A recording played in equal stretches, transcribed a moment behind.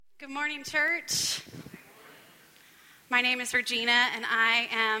Good morning, church. My name is Regina, and I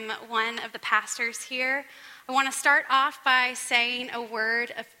am one of the pastors here. I want to start off by saying a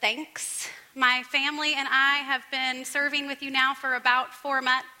word of thanks. My family and I have been serving with you now for about 4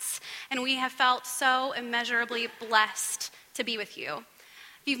 months, and we have felt so immeasurably blessed to be with you.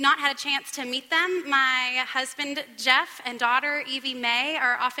 If you've not had a chance to meet them, my husband, Jeff, and daughter, Evie May,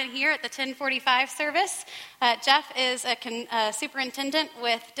 are often here at the 1045 service. Jeff is a superintendent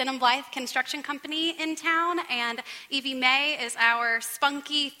with Denham Blythe Construction Company in town, and Evie May is our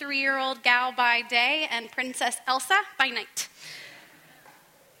spunky 3-year-old gal by day and Princess Elsa by night.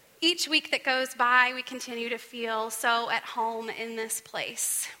 Each week that goes by, we continue to feel so at home in this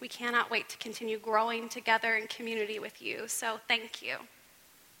place. We cannot wait to continue growing together in community with you, so thank you.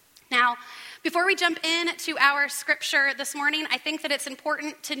 Now, before we jump into our scripture this morning, I think that it's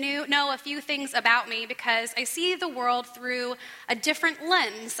important to know a few things about me because I see the world through a different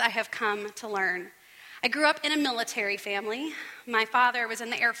lens, I have come to learn. I grew up in a military family. My father was in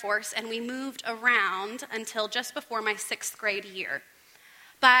the Air Force, and we moved around until just before my 6th grade year.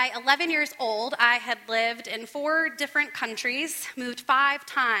 By 11 years old, I had lived in 4 different countries, moved 5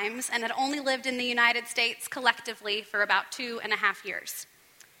 times, and had only lived in the United States collectively for about 2.5 years.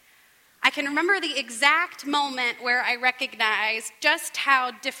 I can remember the exact moment where I recognized just how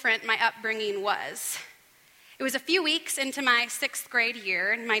different my upbringing was. It was a few weeks into my 6th grade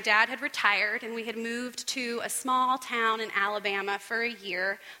year, and my dad had retired, and we had moved to a small town in Alabama for a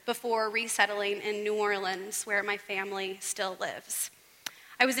year before resettling in New Orleans, where my family still lives.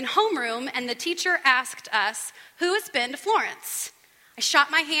 I was in homeroom, and the teacher asked us, "Who has been to Florence?" I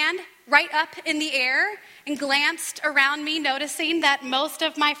shot my hand right up in the air and glanced around me, noticing that most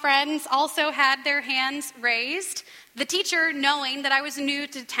of my friends also had their hands raised. The teacher, knowing that I was new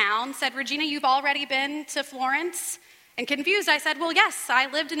to town, said, "Regina, you've already been to Florence?" And confused, I said, "Well, yes, I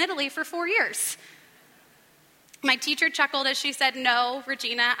lived in Italy for 4 years." My teacher chuckled as she said, "No,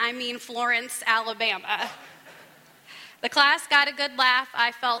 Regina, I mean Florence, Alabama." The class got a good laugh.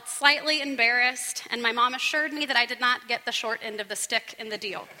 I felt slightly embarrassed, and my mom assured me that I did not get the short end of the stick in the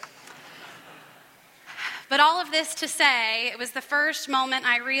deal. But all of this to say, it was the first moment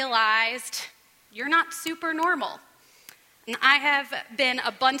I realized you're not super normal. And I have been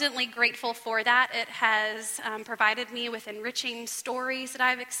abundantly grateful for that. It has provided me with enriching stories that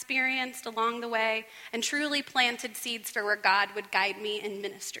I've experienced along the way and truly planted seeds for where God would guide me in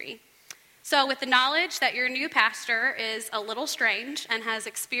ministry. So with the knowledge that your new pastor is a little strange and has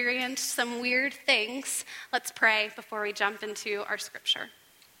experienced some weird things, let's pray before we jump into our scripture.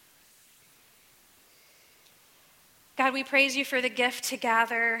 God, we praise you for the gift to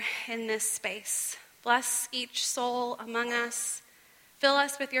gather in this space. Bless each soul among us. Fill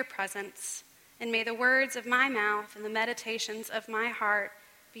us with your presence. And may the words of my mouth and the meditations of my heart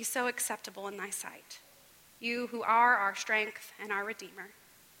be so acceptable in thy sight. You who are our strength and our Redeemer.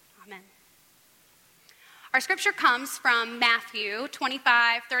 Amen. Our scripture comes from Matthew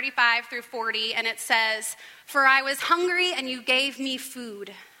 25, 35 through 40, and it says, "For I was hungry, and you gave me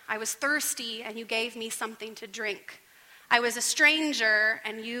food. I was thirsty, and you gave me something to drink. I was a stranger,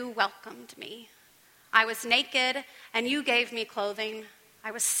 and you welcomed me. I was naked, and you gave me clothing.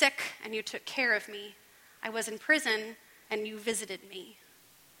 I was sick, and you took care of me. I was in prison, and you visited me."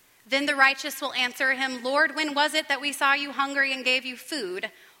 Then the righteous will answer him, "Lord, when was it that we saw you hungry and gave you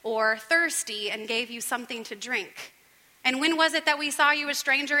food, or thirsty and gave you something to drink? And when was it that we saw you a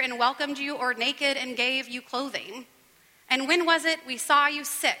stranger and welcomed you, or naked and gave you clothing? And when was it we saw you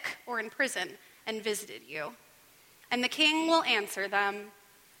sick or in prison and visited you?" And the king will answer them,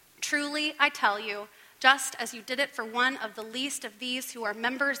 "Truly, I tell you, just as you did it for one of the least of these who are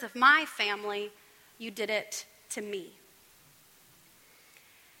members of my family, you did it to me."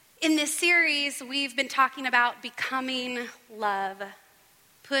 In this series, we've been talking about becoming love,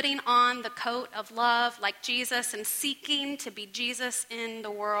 putting on the coat of love like Jesus and seeking to be Jesus in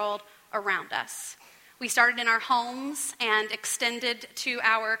the world around us. We started in our homes and extended to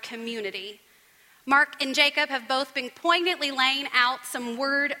our community. Mark and Jacob have both been poignantly laying out some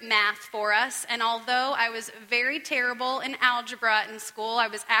word math for us, and although I was very terrible in algebra in school, I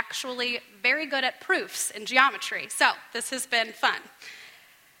was actually very good at proofs in geometry, so this has been fun.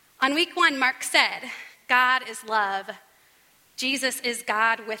 On week 1, Mark said, God is love. Jesus is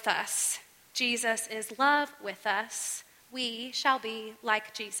God with us. Jesus is love with us. We shall be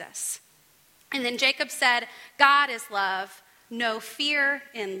like Jesus. And then Jacob said, God is love. No fear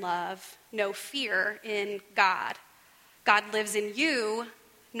in love. No fear in God. God lives in you.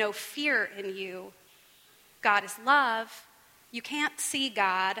 No fear in you. God is love. You can't see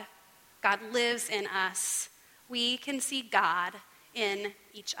God. God lives in us. We can see God in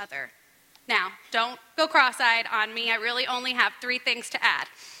each other. Now, don't go cross-eyed on me. I really only have 3 things to add.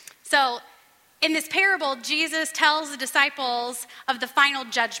 So, in this parable, Jesus tells the disciples of the final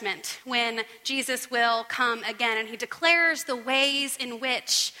judgment when Jesus will come again, and he declares the ways in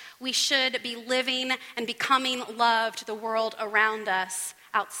which we should be living and becoming love to the world around us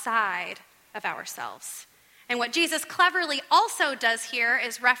outside of ourselves. And what Jesus cleverly also does here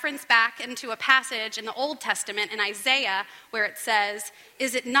is reference back into a passage in the Old Testament in Isaiah where it says,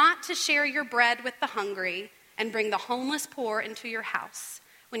 "Is it not to share your bread with the hungry and bring the homeless poor into your house,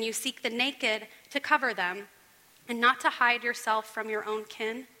 when you seek the naked to cover them, and not to hide yourself from your own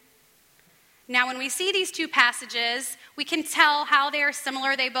kin?" Now, when we see these 2 passages, we can tell how they are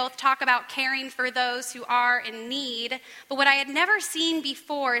similar. They both talk about caring for those who are in need. But what I had never seen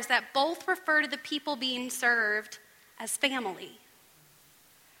before is that both refer to the people being served as family.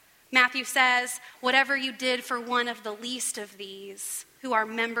 Matthew says, "Whatever you did for one of the least of these, who are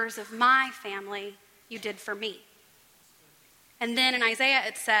members of my family, you did for me." And then in Isaiah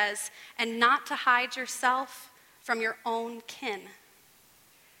it says, "And not to hide yourself from your own kin."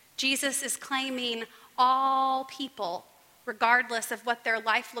 Jesus is claiming all people, regardless of what their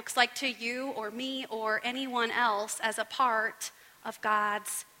life looks like to you or me or anyone else, as a part of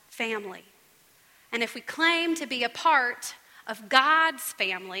God's family. And if we claim to be a part of God's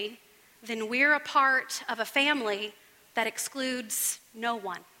family, then we're a part of a family that excludes no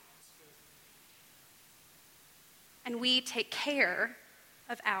one. And we take care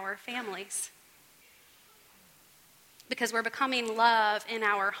of our families, because we're becoming love in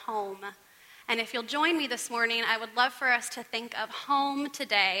our home. And if you'll join me this morning, I would love for us to think of home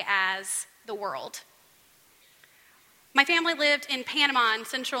today as the world. My family lived in Panama in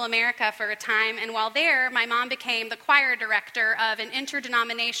Central America for a time, and while there, my mom became the choir director of an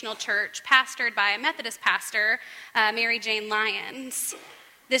interdenominational church pastored by a Methodist pastor, Mary Jane Lyons.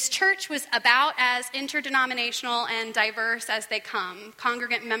 This church was about as interdenominational and diverse as they come.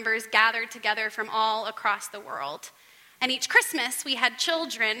 Congregant members gathered together from all across the world. And each Christmas, we had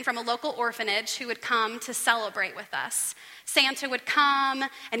children from a local orphanage who would come to celebrate with us. Santa would come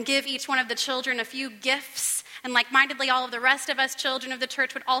and give each one of the children a few gifts. And like-mindedly, all of the rest of us children of the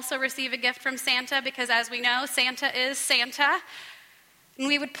church would also receive a gift from Santa, because as we know, Santa is Santa. And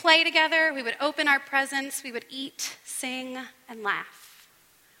we would play together, we would open our presents, we would eat, sing, and laugh.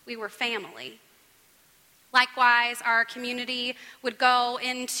 We were family. Likewise, our community would go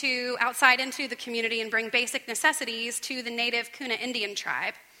outside into the community and bring basic necessities to the native Kuna Indian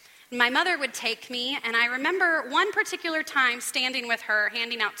tribe. And my mother would take me, and I remember one particular time standing with her,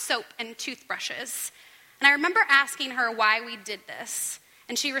 handing out soap and toothbrushes. And I remember asking her why we did this.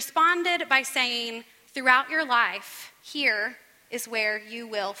 And she responded by saying, "Throughout your life, here is where you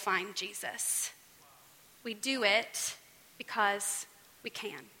will find Jesus. We do it because we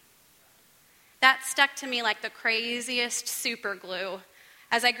can." That stuck to me like the craziest super glue.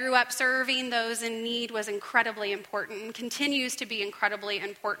 As I grew up, serving those in need was incredibly important and continues to be incredibly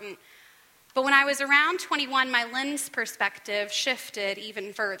important. But when I was around 21, my lens perspective shifted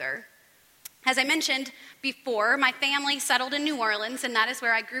even further. As I mentioned before, my family settled in New Orleans, and that is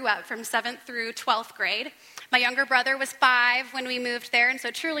where I grew up from 7th through 12th grade. My younger brother was 5 when we moved there, and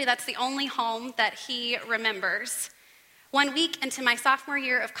so truly that's the only home that he remembers. 1 week into my sophomore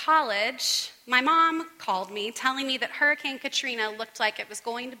year of college, my mom called me telling me that Hurricane Katrina looked like it was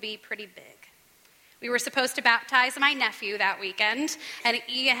going to be pretty big. We were supposed to baptize my nephew that weekend, and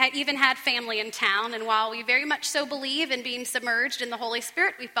he even had family in town, and while we very much so believe in being submerged in the Holy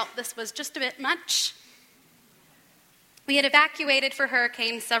Spirit, we felt this was just a bit much. We had evacuated for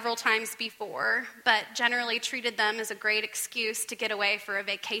hurricanes several times before, but generally treated them as a great excuse to get away for a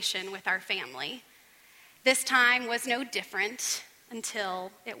vacation with our family. This time was no different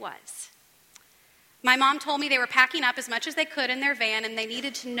until it was. My mom told me they were packing up as much as they could in their van, and they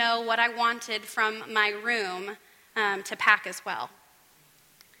needed to know what I wanted from my room to pack as well.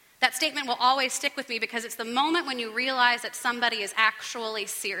 That statement will always stick with me because it's the moment when you realize that somebody is actually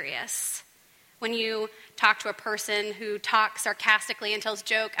serious. When you talk to a person who talks sarcastically and tells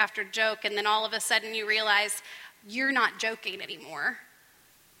joke after joke, and then all of a sudden you realize you're not joking anymore.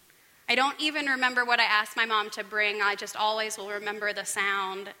 I don't even remember what I asked my mom to bring. I just always will remember the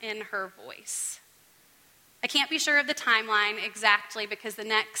sound in her voice. I can't be sure of the timeline exactly because the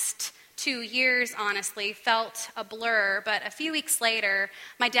next 2 years, honestly, felt a blur. But a few weeks later,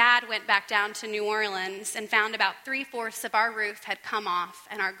 my dad went back down to New Orleans and found about 3/4 of our roof had come off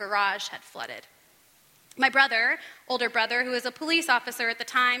and our garage had flooded. My brother, older brother, who was a police officer at the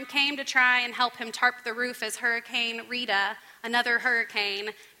time, came to try and help him tarp the roof as Hurricane Rita, another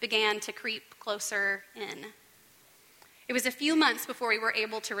hurricane, began to creep closer in. It was a few months before we were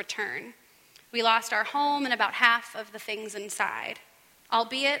able to return. We lost our home and about half of the things inside.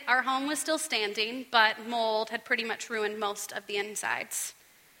 Albeit our home was still standing, but mold had pretty much ruined most of the insides.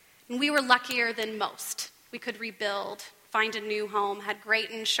 And we were luckier than most. We could rebuild, find a new home, had great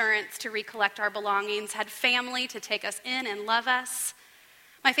insurance to recollect our belongings, had family to take us in and love us.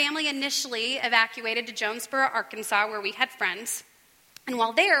 My family initially evacuated to Jonesboro, Arkansas, where we had friends. And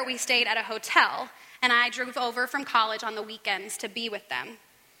while there, we stayed at a hotel, and I drove over from college on the weekends to be with them.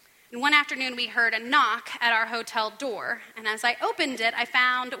 And one afternoon, we heard a knock at our hotel door, and as I opened it, I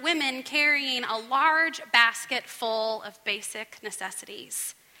found women carrying a large basket full of basic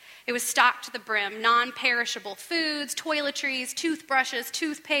necessities. It was stocked to the brim, non-perishable foods, toiletries, toothbrushes,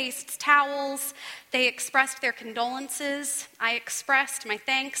 toothpastes, towels. They expressed their condolences. I expressed my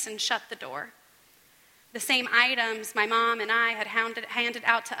thanks and shut the door. The same items my mom and I had handed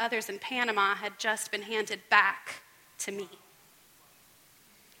out to others in Panama had just been handed back to me.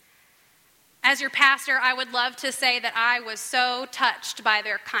 As your pastor, I would love to say that I was so touched by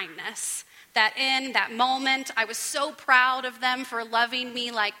their kindness, that in that moment, I was so proud of them for loving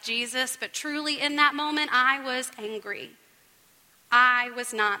me like Jesus, but truly in that moment, I was angry. I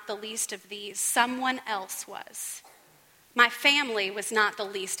was not the least of these. Someone else was. My family was not the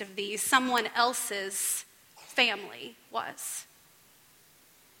least of these. Someone else's family was.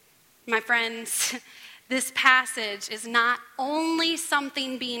 My friends, this passage is not only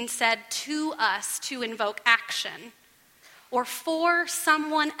something being said to us to invoke action or for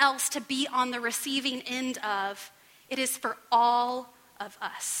someone else to be on the receiving end of, it is for all of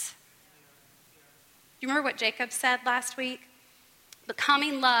us. Do you remember what Jacob said last week?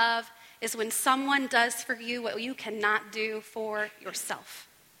 Becoming love is when someone does for you what you cannot do for yourself.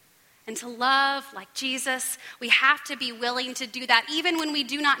 And to love like Jesus, we have to be willing to do that even when we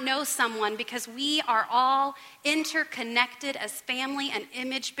do not know someone, because we are all interconnected as family and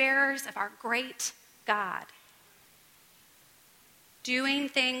image bearers of our great God. Doing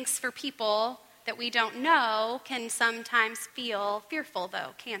things for people that we don't know can sometimes feel fearful,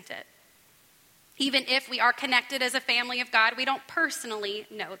 though, can't it? Even if we are connected as a family of God, we don't personally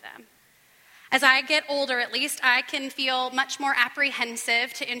know them. As I get older, at least, I can feel much more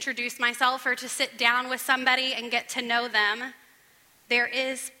apprehensive to introduce myself or to sit down with somebody and get to know them. There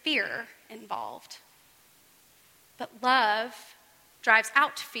is fear involved. But love drives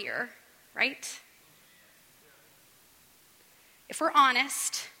out fear, right? If we're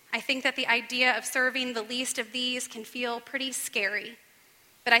honest, I think that the idea of serving the least of these can feel pretty scary.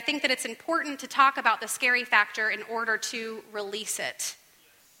 But I think that it's important to talk about the scary factor in order to release it.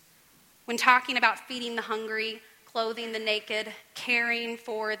 When talking about feeding the hungry, clothing the naked, caring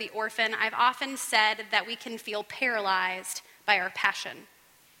for the orphan, I've often said that we can feel paralyzed by our passion.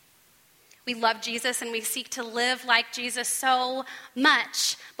 We love Jesus and we seek to live like Jesus so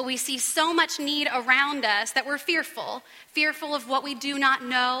much, but we see so much need around us that we're fearful of what we do not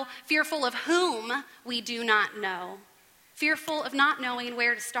know, fearful of whom we do not know, fearful of not knowing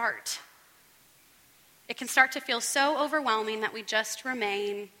where to start. It can start to feel so overwhelming that we just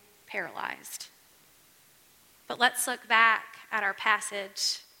remain paralyzed. But let's look back at our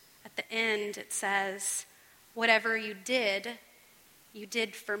passage. At the end, it says, "Whatever you did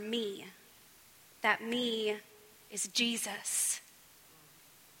for me." That me is Jesus.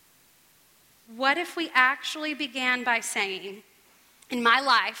 What if we actually began by saying, in my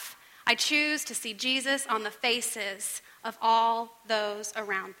life, I choose to see Jesus on the faces of all those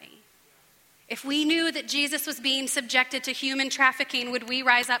around me? If we knew that Jesus was being subjected to human trafficking, would we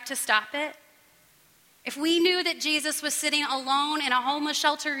rise up to stop it? If we knew that Jesus was sitting alone in a homeless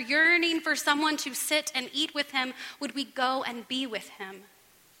shelter, yearning for someone to sit and eat with him, would we go and be with him?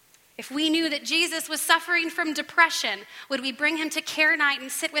 If we knew that Jesus was suffering from depression, would we bring him to care night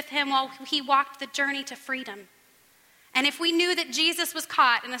and sit with him while he walked the journey to freedom? And if we knew that Jesus was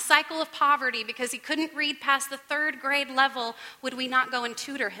caught in a cycle of poverty because he couldn't read past the 3rd grade level, would we not go and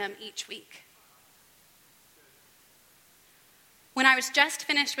tutor him each week? When I was just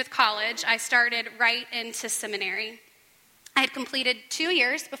finished with college, I started right into seminary. I had completed 2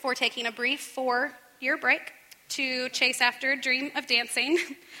 years before taking a brief 4-year break to chase after a dream of dancing.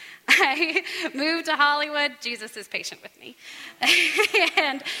 I moved to Hollywood, Jesus is patient with me,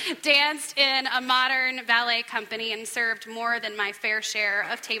 and danced in a modern ballet company and served more than my fair share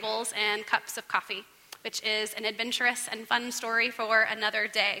of tables and cups of coffee, which is an adventurous and fun story for another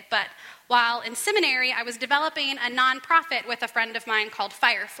day. But while in seminary, I was developing a nonprofit with a friend of mine called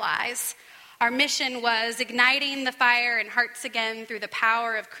Fireflies. Our mission was igniting the fire in hearts again through the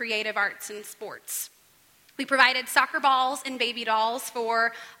power of creative arts and sports. We provided soccer balls and baby dolls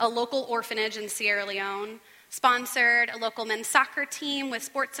for a local orphanage in Sierra Leone, sponsored a local men's soccer team with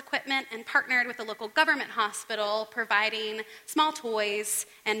sports equipment, and partnered with a local government hospital providing small toys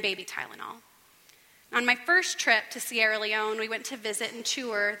and baby Tylenol. On my first trip to Sierra Leone, we went to visit and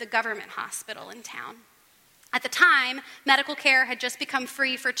tour the government hospital in town. At the time, medical care had just become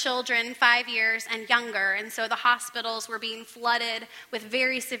free for children 5 years and younger, and so the hospitals were being flooded with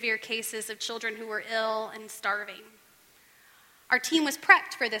very severe cases of children who were ill and starving. Our team was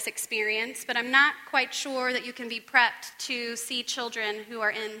prepped for this experience, but I'm not quite sure that you can be prepped to see children who are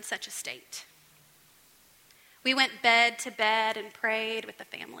in such a state. We went bed to bed and prayed with the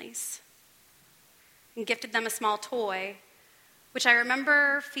families and gifted them a small toy, which I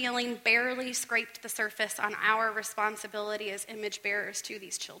remember feeling barely scraped the surface on our responsibility as image bearers to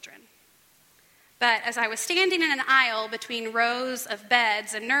these children. But as I was standing in an aisle between rows of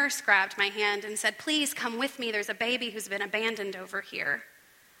beds, a nurse grabbed my hand and said, "Please come with me, there's a baby who's been abandoned over here."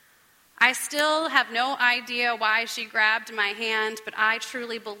 I still have no idea why she grabbed my hand, but I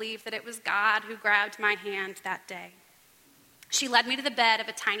truly believe that it was God who grabbed my hand that day. She led me to the bed of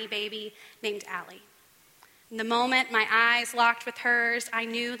a tiny baby named Allie. In the moment my eyes locked with hers, I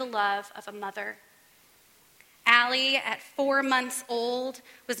knew the love of a mother. Allie, at 4 months old,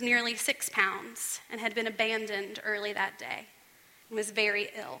 was nearly 6 pounds and had been abandoned early that day and was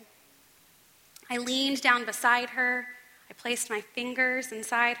very ill. I leaned down beside her. I placed my fingers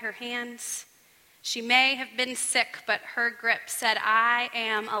inside her hands. She may have been sick, but her grip said, "I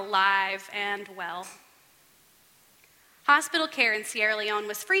am alive and well." Hospital care in Sierra Leone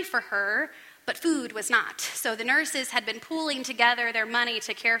was free for her, but food was not. So the nurses had been pooling together their money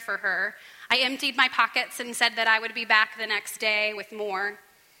to care for her. I emptied my pockets and said that I would be back the next day with more.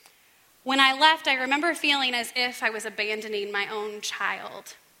 When I left, I remember feeling as if I was abandoning my own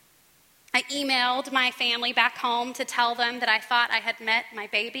child. I emailed my family back home to tell them that I thought I had met my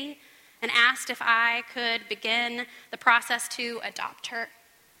baby and asked if I could begin the process to adopt her.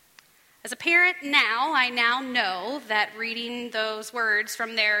 As a parent now, I now know that reading those words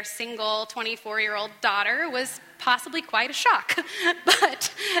from their single 24-year-old daughter was possibly quite a shock,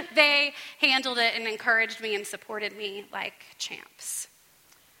 but they handled it and encouraged me and supported me like champs.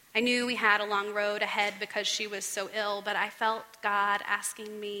 I knew we had a long road ahead because she was so ill, but I felt God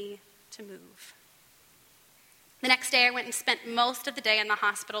asking me to move. The next day, I went and spent most of the day in the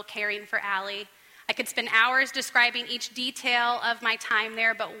hospital caring for Allie. I could spend hours describing each detail of my time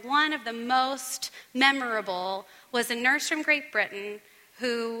there, but one of the most memorable was a nurse from Great Britain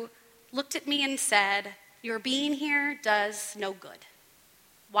who looked at me and said, "Your being here does no good.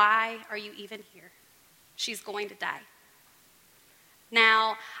 Why are you even here? She's going to die."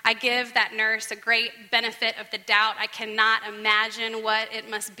 Now, I give that nurse a great benefit of the doubt. I cannot imagine what it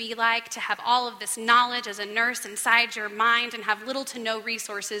must be like to have all of this knowledge as a nurse inside your mind and have little to no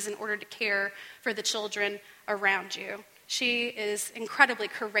resources in order to care for the children around you. She is incredibly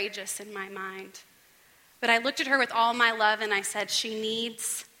courageous in my mind. But I looked at her with all my love and I said, she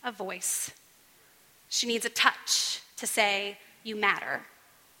needs a voice. She needs a touch to say, "You matter."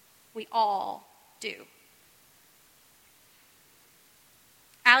 We all do.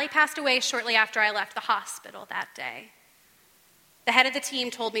 Allie passed away shortly after I left the hospital that day. The head of the team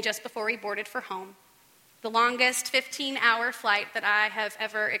told me just before we boarded for home, the longest 15-hour flight that I have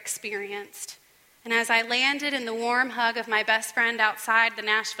ever experienced. And as I landed in the warm hug of my best friend outside the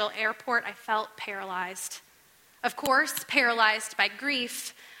Nashville airport, I felt paralyzed. Of course, paralyzed by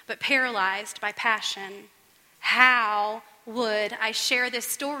grief, but paralyzed by passion. How would I share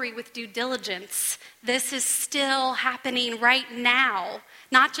this story with due diligence? This is still happening right now,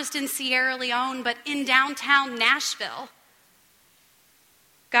 not just in Sierra Leone, but in downtown Nashville.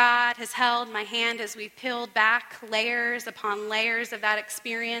 God has held my hand as we peeled back layers upon layers of that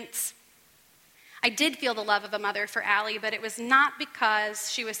experience. I did feel the love of a mother for Allie, but it was not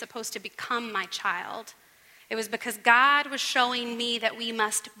because she was supposed to become my child. It was because God was showing me that we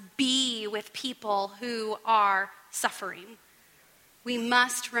must be with people who are suffering. We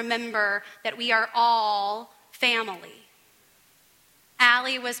must remember that we are all family.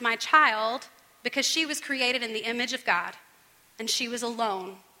 Allie was my child because she was created in the image of God, and she was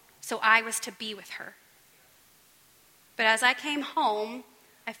alone, so I was to be with her. But as I came home,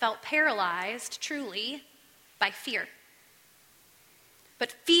 I felt paralyzed, truly, by fear.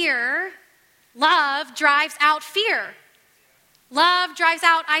 But love drives out fear. Love drives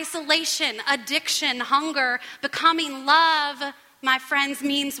out isolation, addiction, hunger. Becoming love, my friends,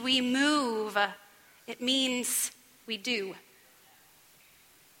 means we move. It means we do.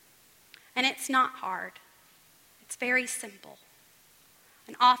 And it's not hard. It's very simple.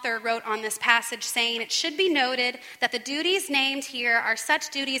 An author wrote on this passage saying, "It should be noted that the duties named here are such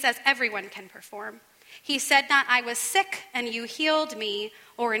duties as everyone can perform. He said not, I was sick and you healed me,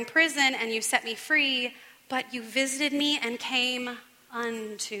 or in prison and you set me free, but you visited me and came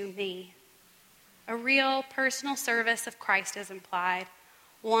unto me. A real personal service of Christ is implied,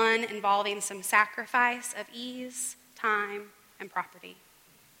 one involving some sacrifice of ease, time, and property.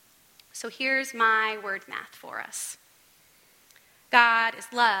 So here's my word math for us. God is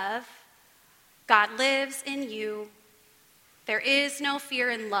love. God lives in you. There is no fear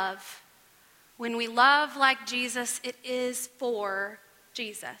in love. When we love like Jesus, it is for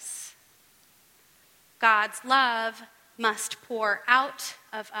Jesus. God's love must pour out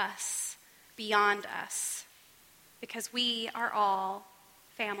of us, beyond us, because we are all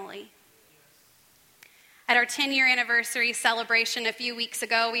family. At our 10-year anniversary celebration a few weeks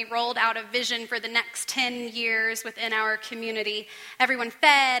ago, we rolled out a vision for the next 10 years within our community. Everyone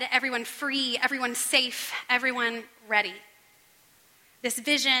fed, everyone free, everyone safe, everyone ready. This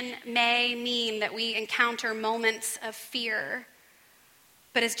vision may mean that we encounter moments of fear,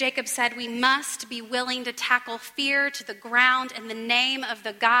 but as Jacob said, we must be willing to tackle fear to the ground in the name of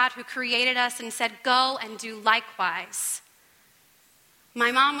the God who created us and said, go and do likewise.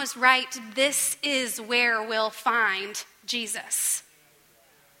 My mom was right. This is where we'll find Jesus.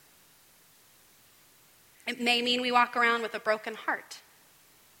 It may mean we walk around with a broken heart,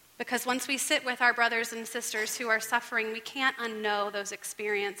 because once we sit with our brothers and sisters who are suffering, we can't unknow those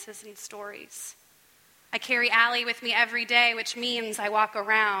experiences and stories. I carry Allie with me every day, which means I walk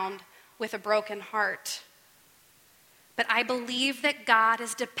around with a broken heart. But I believe that God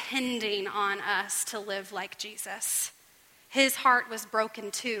is depending on us to live like Jesus. His heart was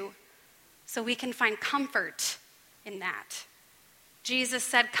broken too, so we can find comfort in that. Jesus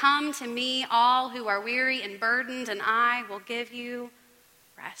said, come to me, all who are weary and burdened, and I will give you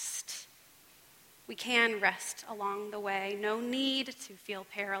rest. We can rest along the way. No need to feel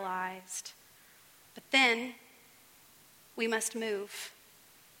paralyzed. But then we must move.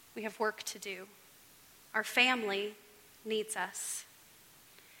 We have work to do. Our family needs us.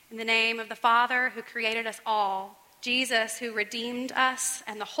 In the name of the Father who created us all, Jesus who redeemed us,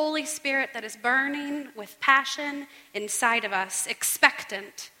 and the Holy Spirit that is burning with passion inside of us,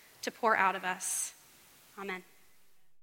 expectant to pour out of us. Amen.